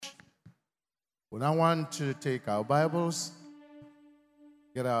We now want to take our Bibles,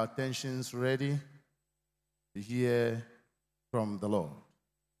 get our attentions ready to hear from the Lord.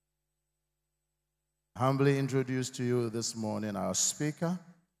 Humbly introduce to you this morning our speaker,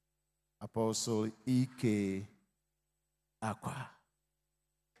 Apostle E.K. Aqua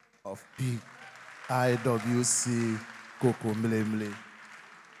of PIWC Koko Mlemle.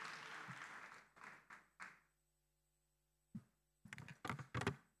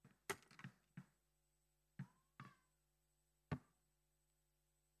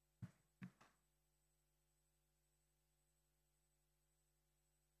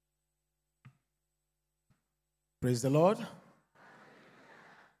 Praise the Lord.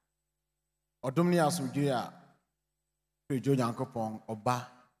 Odomni asujia prejo Nyankopon oba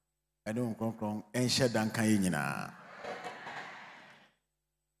ene nkronkron enhye dankan nyina.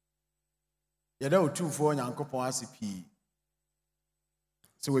 Yeda otufo Nyankopon asipi.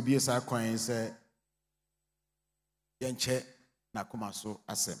 Se we biesa kwan se yenche na koma so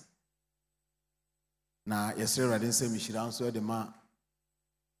asem. Na yesre rade nsem hira nso de ma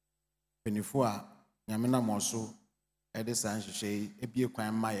penifo a Nyamena moso Edison Shea Ebie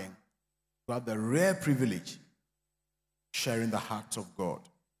Kwan Mayen to have the rare privilege sharing the heart of God.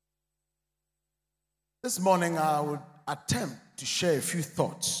 This morning I would attempt to share a few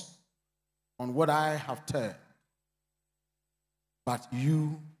thoughts on what I have heard. But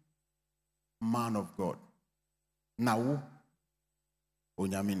you, man of God, now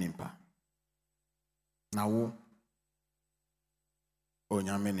Onyaminimpa. Now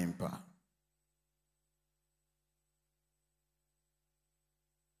Onyaminimpa.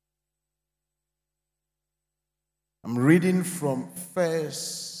 I'm reading from 1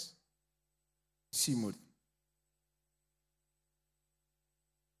 Timothy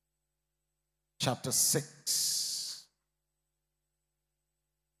chapter 6.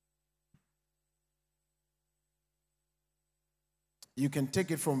 You can take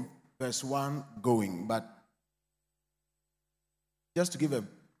it from verse 1 going, but just to give a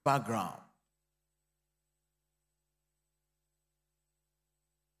background.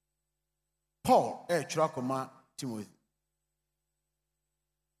 Paul, Chirakoma Timothy.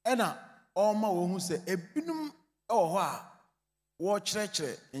 Ena oma wo hu se ebinum ho a wo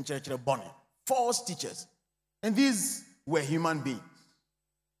kyerɛkyerɛ nkyerɛkyerɛ bɔne, false teachers, and these were human beings.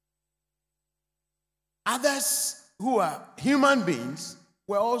 Others who are human beings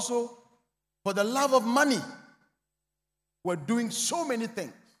were also, for the love of money, were doing so many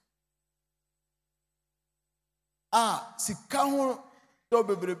things. Sikaho do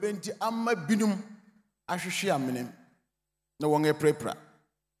bebrebenti amma binum ahwehwe amenem na wonge prepra,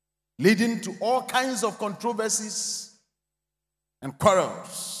 leading to all kinds of controversies and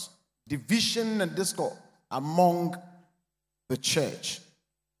quarrels, division and discord among the church.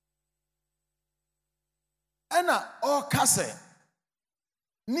 Ana all kase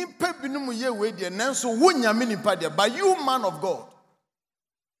nipa binum ye we de nanso wonyame nipa de, but you man of God.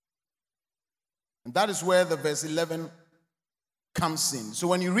 And that is where the verse 11 comes in. So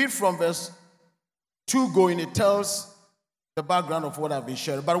when you read from verse 2 going, it tells the background of what I've been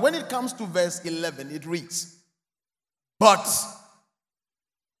sharing. But when it comes to verse 11, it reads, "But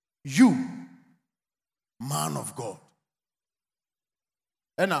you, man of God."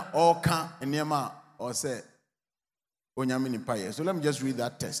 And all can enema or say, so let me just read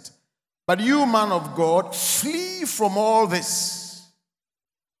that text. "But you, man of God, flee from all this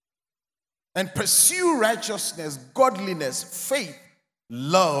and pursue righteousness, godliness, faith,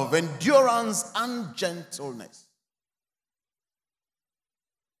 love, endurance, and gentleness.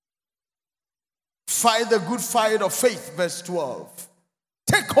 Fight the good fight of faith," verse 12.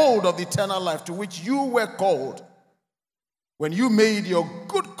 "Take hold of the eternal life to which you were called when you made your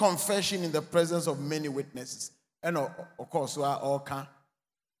good confession in the presence of many witnesses." And of course, so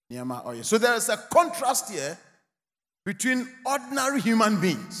there is a contrast here between ordinary human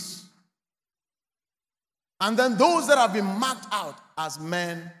beings and then those that have been marked out as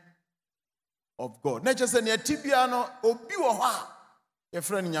men of God.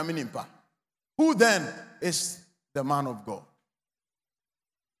 Who then is the man of God?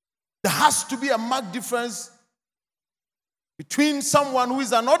 There has to be a marked difference between someone who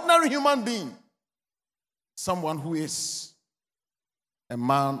is an ordinary human being, someone who is a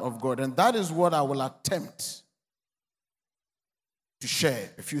man of God. And that is what I will attempt to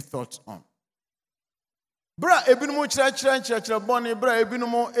share a few thoughts on. Bra ebinumo chira boni, bra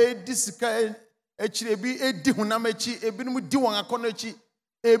ebinumo disika echirebi edi hunam echi, ebinumo di wan akono echi,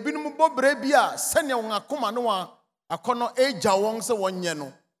 ebinumo bobre bia sene wan akoma no wan akono eja won se wonye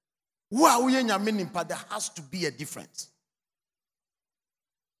no. Wo a wo ye nyame nimpa, there has to be a difference.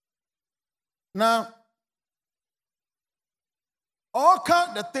 Now, all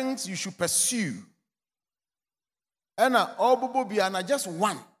kind of things you should pursue. And all bubu and just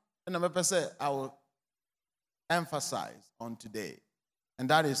one. And I will emphasize on today. And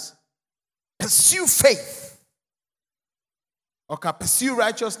that is pursue faith. Okay, pursue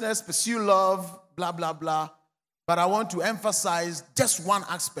righteousness, pursue love, blah, blah, blah. But I want to emphasize just one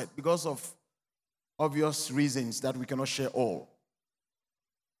aspect because of obvious reasons that we cannot share all.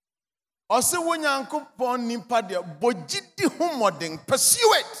 Also, when you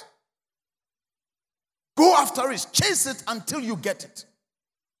pursue it. Go after it, chase it until you get it.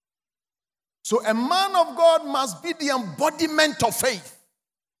 So a man of God must be the embodiment of faith.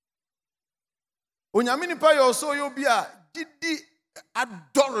 Onyamini pa yo so yo bia gidi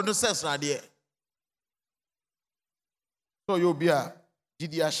adoro no ses radie. So you be a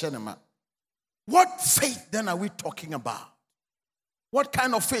GDA. What faith then are we talking about? What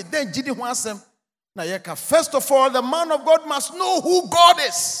kind of faith? Then GD Wansem. First of all, the man of God must know who God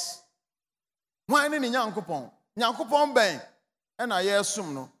is. Why in Nyankopon? Nyankopon ben. And I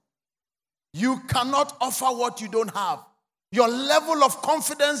assume no. You cannot offer what you don't have. Your level of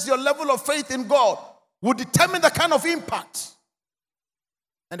confidence, your level of faith in God will determine the kind of impact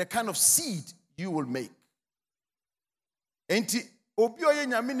and the kind of seed you will make. Enti obi oye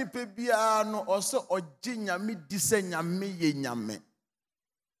nyame ni pe bia no also oji nyame dise nyame ye nyame.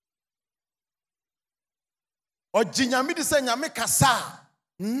 Oji nyame dise nyame kasa,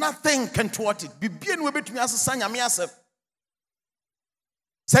 nothing can thwart it. Bibia no betumi asesa nyame asef.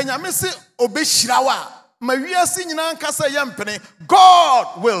 Se nyame se obehirawa, ma wiase nyina kasa yempene,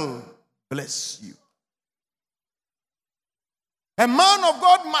 God will bless you. A man of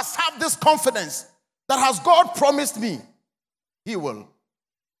God must have this confidence that has God promised me, He will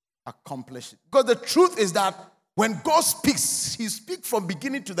accomplish it. Because the truth is that when God speaks, He speaks from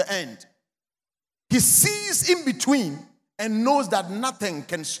beginning to the end. He sees in between and knows that nothing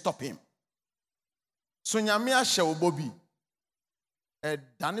can stop Him. So nyame ahye obobi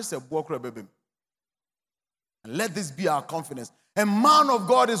dane se buokro bebem. And let this be our confidence. A man of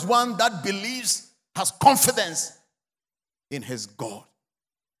God is one that believes, has confidence in his God.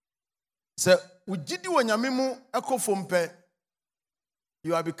 So ujidi wo nyame mu ekofompe,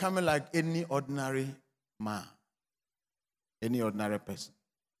 you are becoming like any ordinary man, any ordinary person.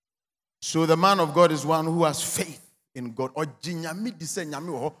 So the man of God is one who has faith in God. Ojinyami dise nyame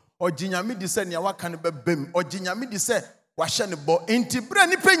wo, ojinyami dise nia waka ne bebem, ojinyami dise wahye ne bo. Enti bre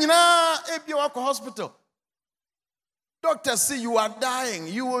ni pe nyina ebi wako hospital. Doctors say you are dying,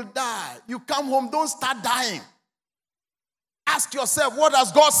 you will die. You come home, don't start dying. Ask yourself, what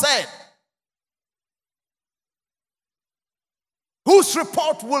has God said? Whose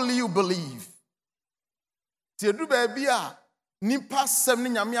report will you believe? Tiedu baby a nipa sem ni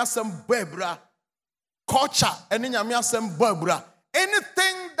nyame asem babra, culture eni nyame asem babra.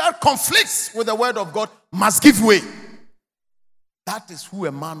 Anything that conflicts with the word of God must give way. That is who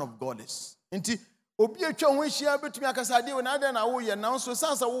a man of God is. Enti obi atwa ho hia betumi akasa de we na den na wo ye na so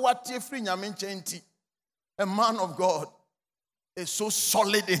sansa wo wate free nyame nche nti. A man of God is so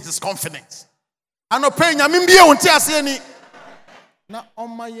solid in his confidence. Anope nyame bie wonti ase ni. Na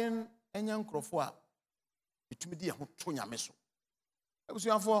omayen enya nkrofo a betumi de ho to nyame so.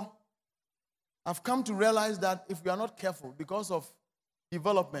 Ebusuafo, I've come to realize that if we are not careful because of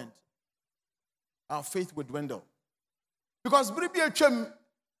development, our faith will dwindle. Because bribi atwam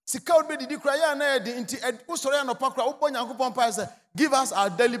sika would be didi kra ya na edi nti usoro ya no pakra wo Nyankopon pa say give us our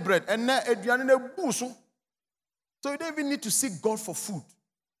daily bread and na aduane na bu so. So you don't even need to seek God for food.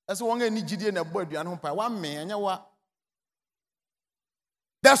 That's why you need to buy aduane ho pa. One man anya wa.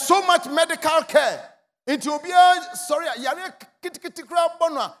 There's so much medical care. Into obia sorry yare kitikiti kra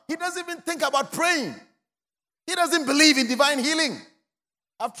bonwa. He doesn't even think about praying. He doesn't believe in divine healing.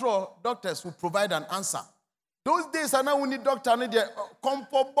 After all, doctors will provide an answer. Those days are now we need doctor need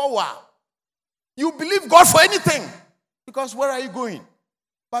compo bowa. You believe God for anything. Because where are you going?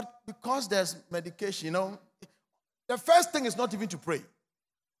 But because there's medication, you know, the first thing is not even to pray,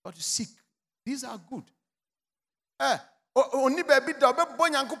 but to seek. These are good. Only baby do be bo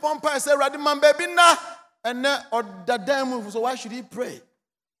Nyankopon pa say radi man baby na and or dadam, so why should he pray?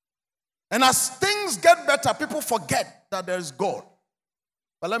 And as things get better, people forget that there is God.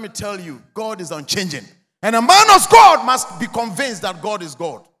 But let me tell you, God is unchanging. And a man of God must be convinced that God is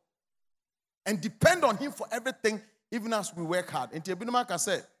God. And depend on Him for everything, even as we work hard. And Tebinuma can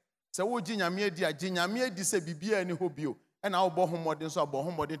say, wo jinyame di se bibia ni ho bio. And our bohomodin so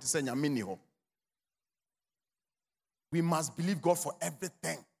bohomodin to say nyame ni ho. We must believe God for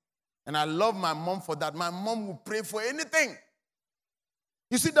everything. And I love my mom for that. My mom will pray for anything.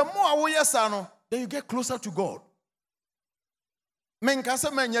 You see, the more aware sano, then you get closer to God.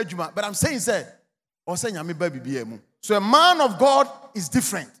 But I'm saying, so a man of God is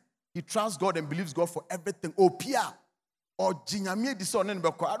different. He trusts God and believes God for everything. Pia or jinyamie disone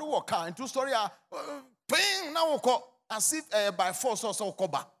beko. I don't walk out into story. Paying now as if by force or so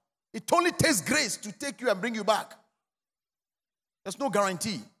koba. It only takes grace to take you and bring you back. There's no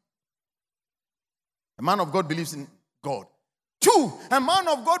guarantee. A man of God believes in God. 2, a man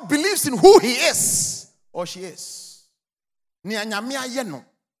of God believes in who he is or she is. And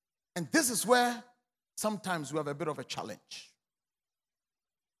this is where sometimes we have a bit of a challenge.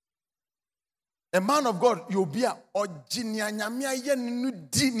 A man of God, you'll be a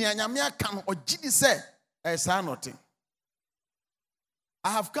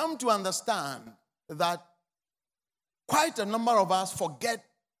I have come to understand that quite a number of us forget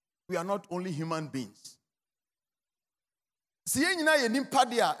we are not only human beings.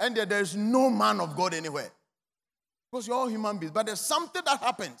 And there is no man of God anywhere. Because you're all human beings. But there's something that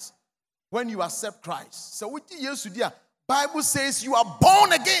happens when you accept Christ. So what years the Bible says you are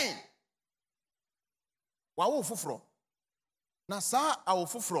born again.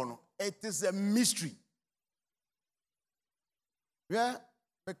 It is a mystery. Yeah.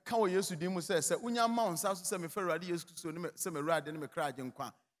 Say unya mount say me ferradi yesu say me rade me kra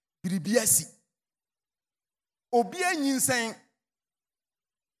agenkwa biribiasi obi anyinsen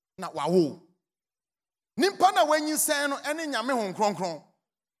na wawo nimpa na wanyinsen no ene nyame hon kronkron.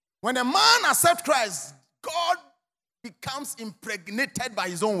 When a man accepts Christ, God becomes impregnated by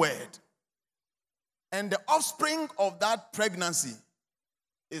his own word, and the offspring of that pregnancy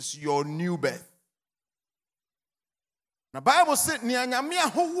is your new birth. The Bible says, "Nianyamia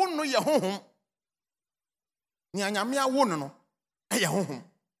hohun no yehohum, nianyamia wono no yehohum."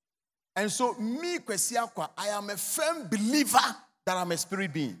 And so, me kwesiakwa, I am a firm believer that I'm a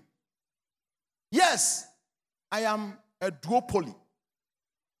spirit being. Yes, I am a duopoly.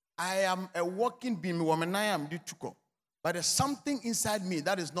 I am a walking being. Woman, I am dutuko. But there's something inside me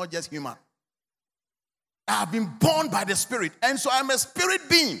that is not just human. I have been born by the Spirit, and so I'm a spirit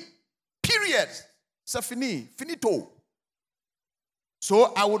being. Period. Safini, finito.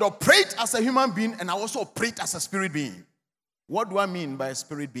 So I would operate as a human being, and I also operate as a spirit being. What do I mean by a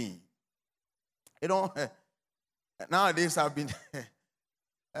spirit being? You know, nowadays I've been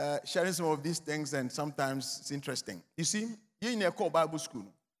sharing some of these things, and sometimes it's interesting. You see, you're in a core Bible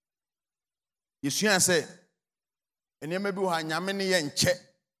school. You see, I say, and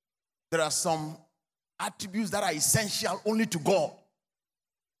there are some attributes that are essential only to God.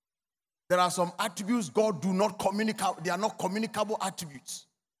 There are some attributes God do not communicate. They are not communicable attributes.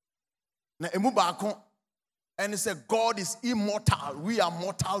 And it said God is immortal. We are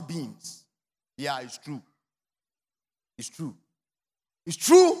mortal beings. Yeah, it's true. It's true. It's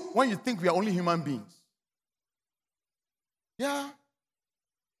true when you think we are only human beings. Yeah.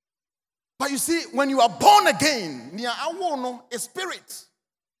 But you see, when you are born again, a spirit.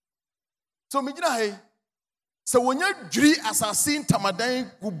 So, so when you dream assassin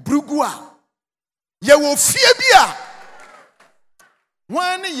tamadan kubrugua, ye will fear bia.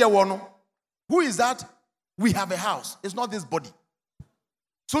 When ye wono, who is that? We have a house. It's not this body.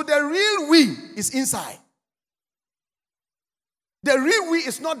 So the real we is inside. The real we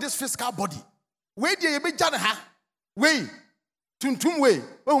is not this physical body. Where do you be jana ha? Way, tuntum way.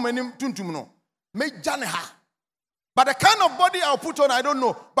 Tuntum no. Me jana ha. But the kind of body I'll put on, I don't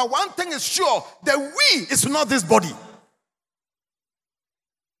know. But one thing is sure, the we is not this body.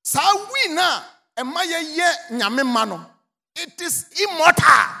 So we na emaye ye nyame mano. It is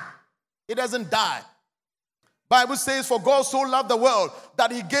immortal. It doesn't die. Bible says, for God so loved the world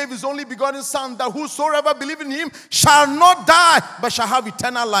that he gave his only begotten Son, that whosoever believes in him shall not die, but shall have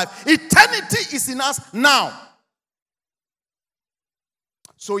eternal life. Eternity is in us now.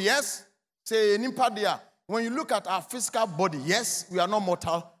 So yes, say nimpadia. When you look at our physical body, yes, we are not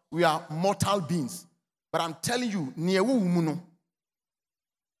mortal. We are mortal beings. But I'm telling you,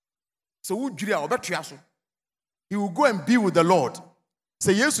 so he will go and be with the Lord.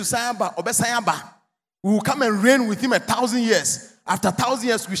 Say yes to Sayamba, Obe Sayamba. We will come and reign with him 1,000 years. After 1,000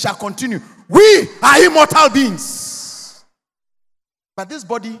 years, we shall continue. We are immortal beings. But this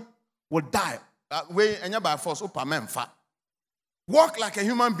body will die. By force, walk like a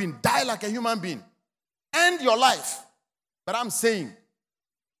human being, die like a human being. End your life. But I'm saying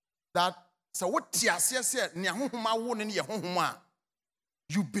that so what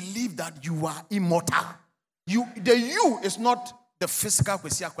you believe that you are immortal. The you is not the physical.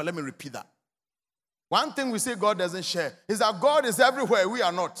 Let me repeat that. One thing we say God doesn't share is that God is everywhere. We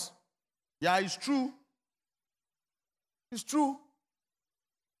are not. Yeah, it's true. It's true.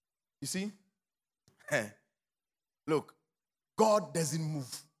 You see? Look, God doesn't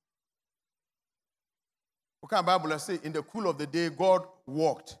move. Okay, the Bible says in the cool of the day, God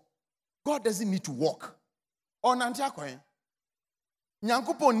walked. God doesn't need to walk. Oh, Nantiakoy.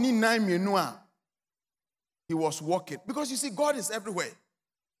 Nyankopon ni nine menua. He was walking. Because you see, God is everywhere.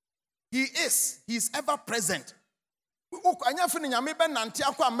 He is. He is ever present. Anya fini nyame be nante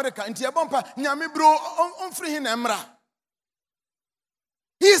akwa America nti ebompa nyame bro onfiri hin emra.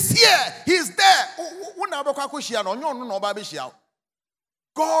 He is here. He is there. Una be kwa koshia no onyo no oba be hia.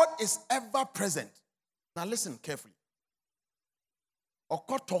 God is ever present. Now listen carefully.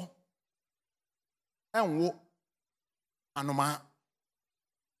 Okoto enwo anoma.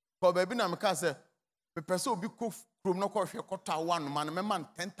 Ko baby na meka say me pese obi ko krom no ko hwe kota one man me man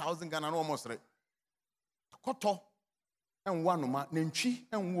 10,000 Ghana no almost re. Koto enwo anoma nantwi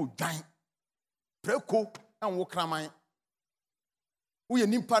enwo dwan. Preko enwo kraman. Uye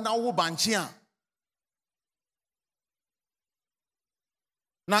nimpa na wo banche a.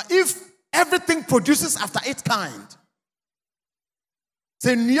 Now if everything produces after its kind,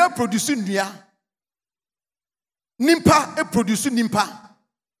 say nia produce nia, nimpa e produce nimpa,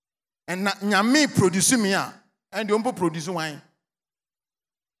 and nyame produce mia, and the umbo produce wine.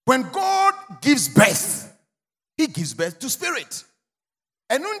 When God gives birth, He gives birth to spirit.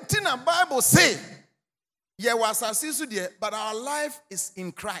 And until the Bible say, "Ye was asisu there, but our life is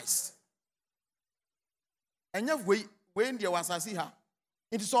in Christ." And yet when there was asiha,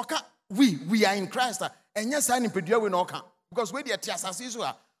 it is okay. We are in Christ. And yes, I need we no can because we are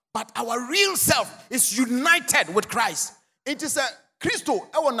tiasasisu. But our real self is united with Christ. It is a Christo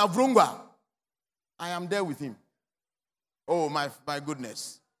ewo navrungwa. I am there with Him. Oh my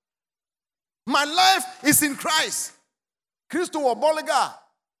goodness. My life is in Christ. Christo obolega.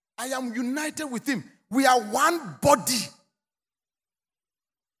 I am united with Him. We are one body.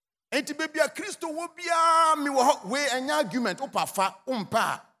 Enti baby a Christo wo bia mi wo we enya argument opafa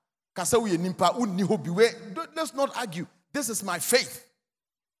umpa kasa we nimpa unni hobi we. Let's not argue. This is my faith.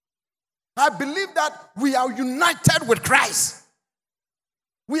 I believe that we are united with Christ.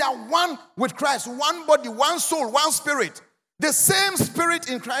 We are one with Christ, one body, one soul, one spirit. The same spirit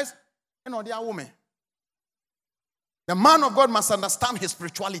in Christ and on the woman. The man of God must understand his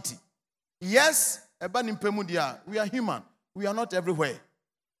spirituality. Yes, we are human. We are not everywhere.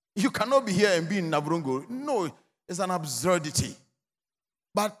 You cannot be here and be in Navrungo. No, it's an absurdity.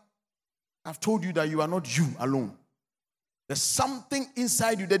 But I've told you that you are not you alone. There's something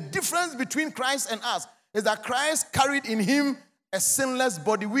inside you. The difference between Christ and us is that Christ carried in Him a sinless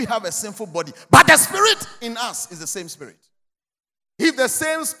body. We have a sinful body. But the spirit in us is the same spirit. If the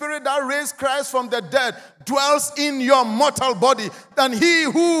same spirit that raised Christ from the dead dwells in your mortal body, then He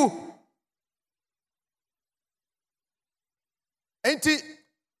who... Ain't He?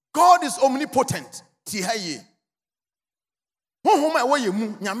 God is omnipotent. Tihaye.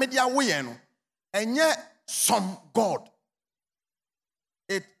 And yet some God.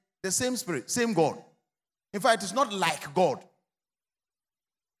 The same spirit, same God. In fact, it's not like God.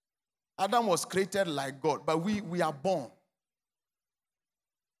 Adam was created like God, but we are born.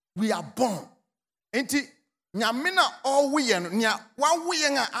 We are born. Enti nyamina all we nya wa we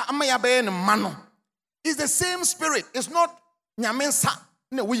amaya be ne mano. It's the same spirit. It's not nyamensa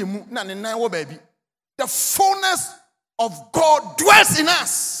na we mu na ne nan wo baby. The fullness of God dwells in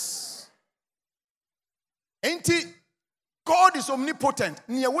us. Enti God is omnipotent.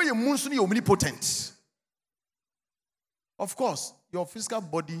 Omnipotent. Of course, your physical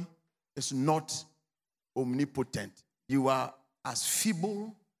body is not omnipotent. You are as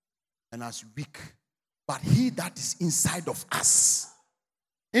feeble and as weak. But He that is inside of us.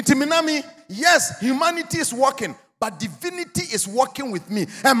 Intiminami, yes, humanity is working, but divinity is working with me.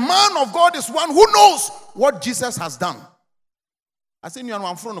 A man of God is one who knows what Jesus has done. I say,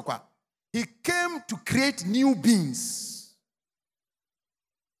 He came to create new beings.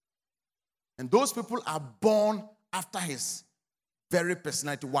 And those people are born after His very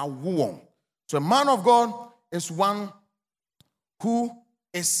personality. So a man of God is one who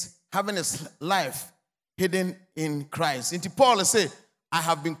is having his life hidden in Christ. And Paul says, I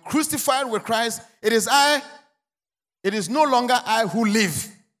have been crucified with Christ. It is no longer I who live,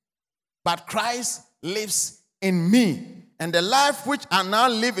 but Christ lives in me. And the life which I now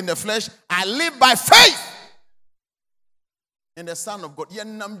live in the flesh, I live by faith in the Son of God. We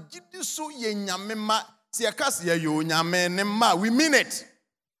mean it.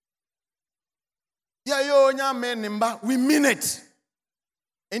 We mean it.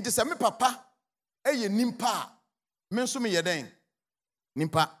 Enti se me papa eye nimpa me nso me yeden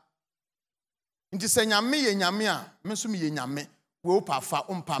nimpa. Enti se nyame ye nyame a me nso me ye nyame.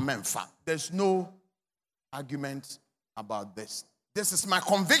 There's no argument about this. This is my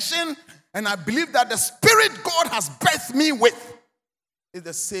conviction, and I believe that the spirit God has birthed me with is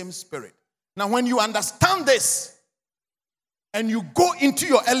the same spirit. Now, when you understand this and you go into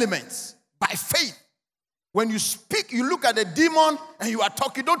your elements by faith, when you speak, you look at the demon and you are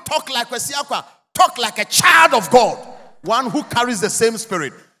talking, don't talk like a siakwa, talk like a child of God, one who carries the same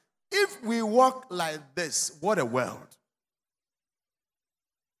spirit. If we walk like this, what a world.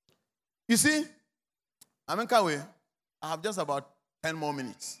 You see, I have just about 10 more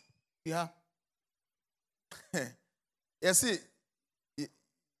minutes. Yeah. You see,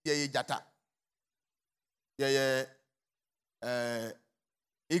 jata.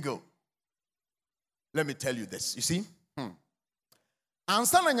 Eagle. Let me tell you this. You see?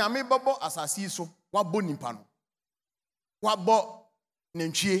 Ansa na nyame babo asasi so, wabo nimpa no. Wabo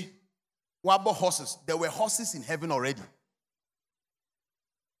nenchie, wabo horses. There were horses in heaven already.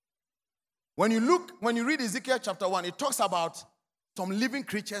 When you read Ezekiel chapter 1, it talks about some living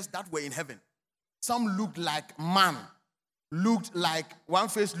creatures that were in heaven. Some looked like man. One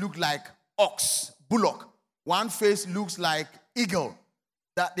face looked like ox, bullock. One face looks like eagle.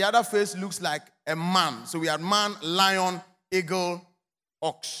 The other face looks like a man. So we had man, lion, eagle,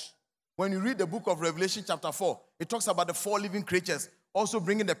 ox. When you read the book of Revelation chapter 4, it talks about the 4 living creatures, also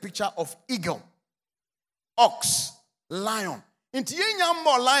bringing the picture of eagle, ox, lion. Inti yenya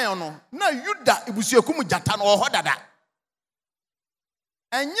mo lion no na Yuda ibusuakum jata no ho dada.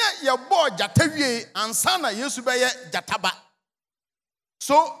 Enye ye bo jata wie ansa na Yesu be ye jata ba.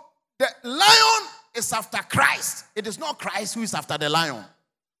 So the lion is after Christ. It is not Christ who is after the lion.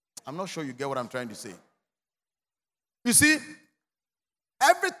 I'm not sure you get what I'm trying to say. You see,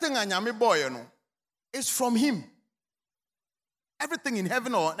 everything anyame boy is from him. Everything in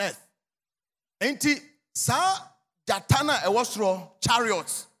heaven or on earth. Enti sa jatana ewosro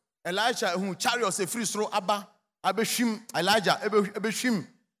chariots. Elijah who chariots a free throw abba abeshim Elijah abeshim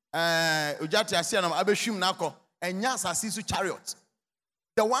ujati asianam abeshim nako enya sasisu chariots.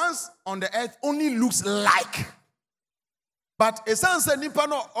 The ones on the earth only looks like. But a sense nipa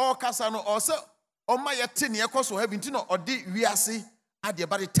no or kasano or so or my yetini ekoso heaven tino or di wiasi adia,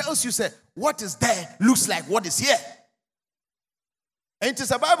 but it tells you say what is there looks like what is here. And it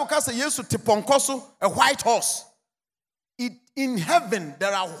is a Bible case yesu tiponkoso a white horse. In heaven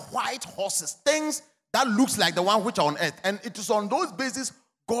there are white horses, things that looks like the one which are on earth, and it is on those bases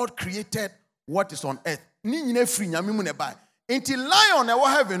God created what is on earth. Ni nyine free nyamimu ne bai. Until lion ever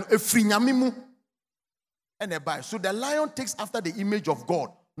heaven a free nyamimu and a bai. So the lion takes after the image of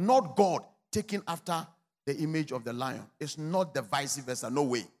God, not God taking after the image of the lion. It's not the vice versa, no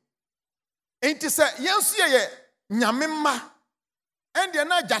way. Until say yes ye nyamima and they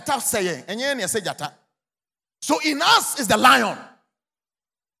na jata say and ye say jata. So in us is the lion.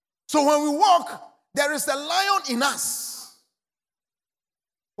 So when we walk, there is a lion in us.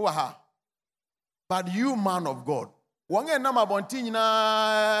 But you, man of God, but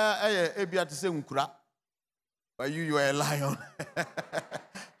you are a lion.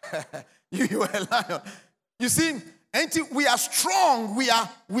 You are a lion. You see, we are strong, we are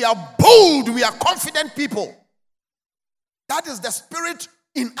bold, we are confident people. That is the spirit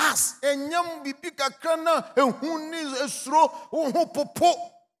in us. That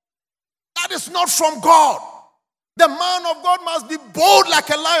is not from God. The man of God must be bold like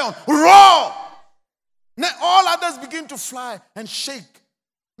a lion, roar. Now all others begin to fly and shake.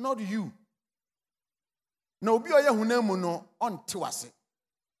 Not you. No, be oya hunemu no on tiwase.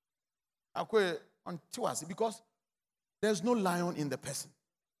 Akwe on tiwase because there's no lion in the person.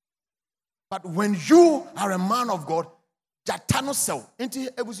 But when you are a man of God, jatano sell. Inti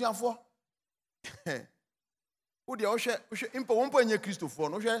ebusianfo. Udi oshe impo wompo enye Christopher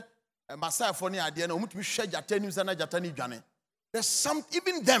no hwe Messiah for ni ade na omutumi hwe jatani sana jatani dwane. There's some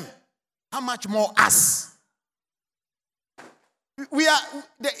even them. How much more us?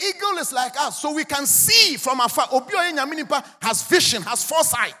 The eagle is like us, so we can see from afar. Obio nyaminipa has vision, has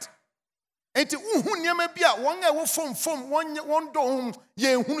foresight. Enti uhu niema bia won e wo fom won do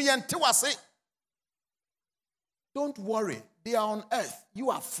ye hunu ye nte wase. Don't worry, they are on earth.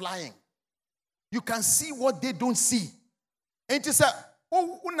 You are flying. You can see what they don't see. Enti say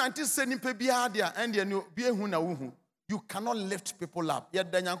unanti se nimpa bia dia and ye no bia hu na uhu. You cannot lift people up.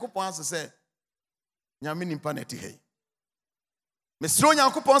 Yet the Nyankopon say nyaminimpa na ti hei. Mesro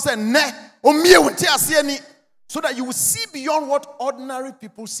Nyankopon say ne omie wonti ase ni, so that you will see beyond what ordinary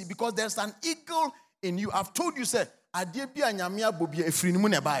people see, because there's an eagle in you. I've told you say ade bia nyame abobia efiri nimu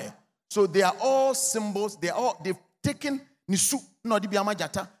na bae. So they are all symbols. They've taken nisu no di bia ma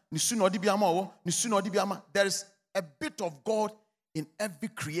jata, nisu no di bia ma owo, nisu no di bia ma. There is a bit of God in every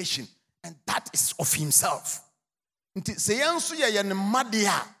creation, and that is of himself. Nti se yenso ye ne made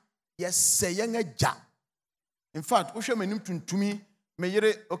a yes se yen agya. In fact, wo hwe manim tuntumi me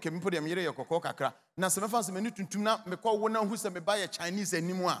yere okay me podi me yere ye kokko kakra na se mefa se mani tuntum na me kɔ wo na hu se me ba ye Chinese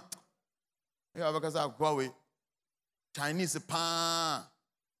animu a e abaka sa akwa we Chinese pa.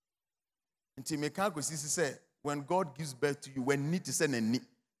 Nti me ka go sisi say when God gives birth to you, when need to say nani,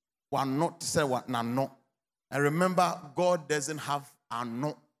 one not to say what na no. And remember, God doesn't have a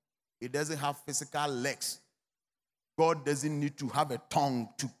no. He doesn't have physical legs. God doesn't need to have a tongue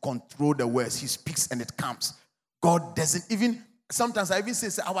to control the words. He speaks and it comes. God doesn't even, sometimes I even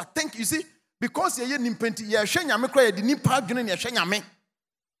say our think, you see, because you're nimpenti, you're shenya me cry, the nimpa dwene you're shenya me.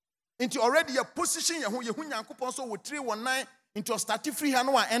 Into already your position, you're nyankopon so with 319 into a starting free hand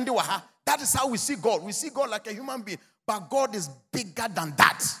and end waha. That is how we see God. We see God like a human being, but God is bigger than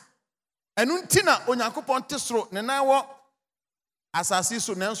that. And untina onyankopon tesro nena wo asasi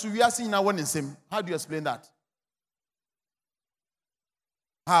so nanso wiase nyina wo nsem. How do you explain that?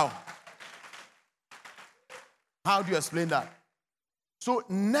 How do you explain that? So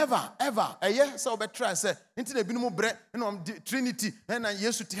never ever so be try say ntina bi no bre no Trinity na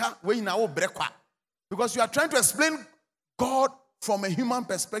Yesu ti ha we nyina wo bre kwa, because you are trying to explain God from a human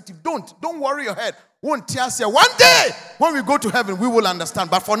perspective. Don't worry your head. One day when we go to heaven we will understand,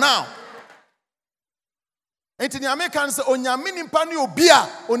 but for now enti nyame kan se onyame nimpa ne obia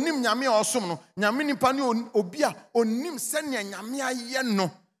onim nyame osom no, nyame nimpa ne obia onim se ne nyame aye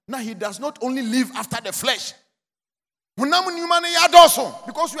no, na he does not only live after the flesh. Hunam nyuma ne yadoso,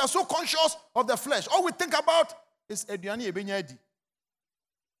 because we are so conscious of the flesh. All we think about is aduane ebenya adi.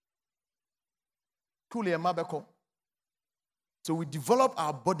 Kule mabeko. So we develop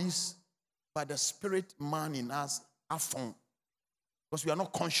our bodies by the spirit man in us, afon, because we are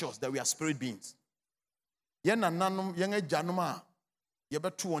not conscious that we are spirit beings. They knew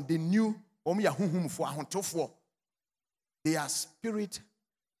they are spirit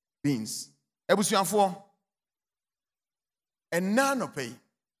beings. And none of pay.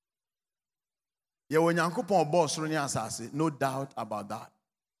 No doubt about that.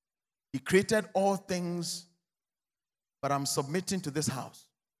 He created all things, but I'm submitting to this house.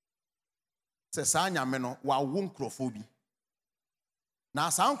 Now,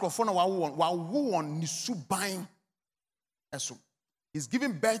 he's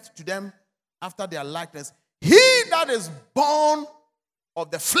giving birth to them after their likeness. He that is born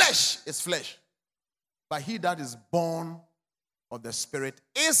of the flesh is flesh, but he that is born of the spirit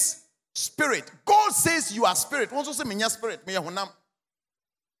is spirit. God says you are spirit. Also say me spirit. Me hunam.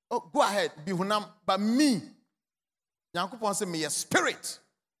 Oh, go ahead, be hunam. But me, Yankupon say me a spirit.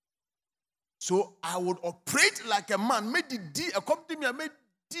 So I would operate like a man. Me di accompany me. Me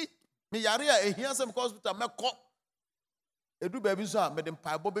di me yarea e here some hospital me ko. Edu baby so me dem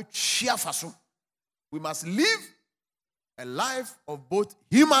pa bobe chia faso. We must live a life of both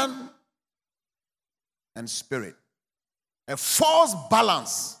human and spirit. A false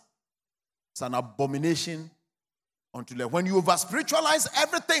balance is an abomination unto the when you over spiritualize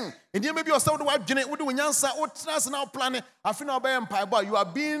everything. And you maybe yourself the wife now planning. I feel now you are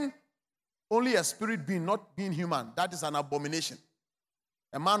being only a spirit being, not being human. That is an abomination.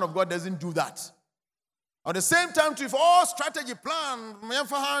 A man of God doesn't do that. At the same time, if all strategy plan,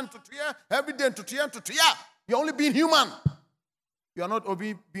 every day you're only being human. You are not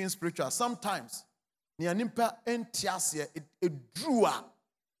being spiritual. Sometimes, it drew.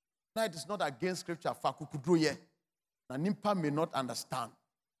 Now it is not against scripture. Nimpa may not understand.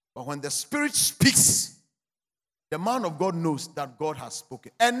 But when the Spirit speaks, the man of God knows that God has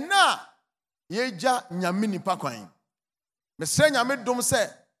spoken. And now, yeja nyame nipa kwan. Me se nyame dom se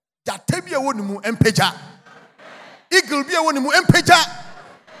jate bia woni mu empeja. Eagle bia woni mu empeja.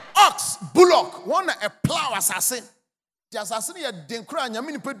 Ox, bullock, one a plow assassin. The assassin ye denkra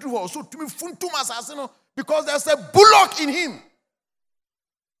nyame nipa dru ho so tumi funtum assassin no, because there's a bullock in him.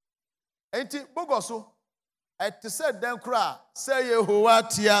 Enti bogoso et said denkra say Yehovah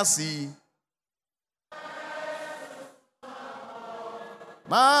tiasi.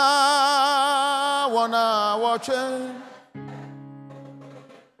 Ma wanna watch it.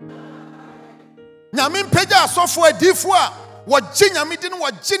 Nyame mpagya asofo adifo a wogye nyame di no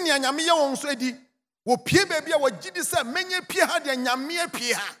wogye nya nyame ye won so adi wo pie baby a wogye di se menye pie ha de nyame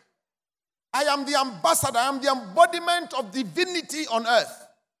pie ha. I am the ambassador, I am the embodiment of divinity on earth.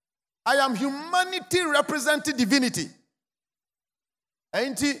 I am humanity representing divinity.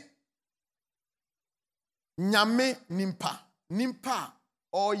 Enti nyame nimpa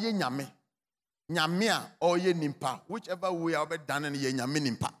or ye nyame. Nyamea or ye nimpa. Whichever way I'll be done in ye nyame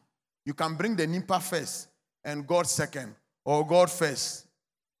nimpa. You can bring the nimpa first and God second. or God first,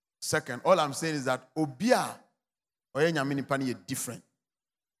 second. All I'm saying is that obia or nyame nipa is different.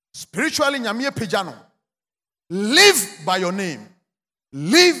 Spiritually, nyame pejano. Live by your name.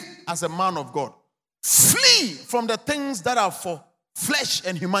 Live as a man of God. Flee from the things that are for flesh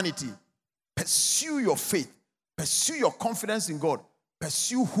and humanity. Pursue your faith. Pursue your confidence in God.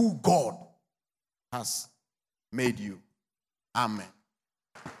 Pursue who God has made you. Amen.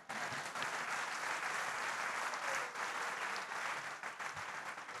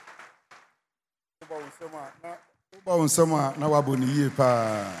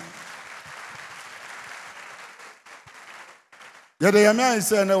 Yede yame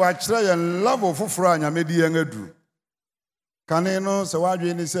say na wa kire ye level foforo anyame di yen adu. Kane no se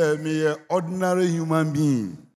wadwe ni say me ordinary human being.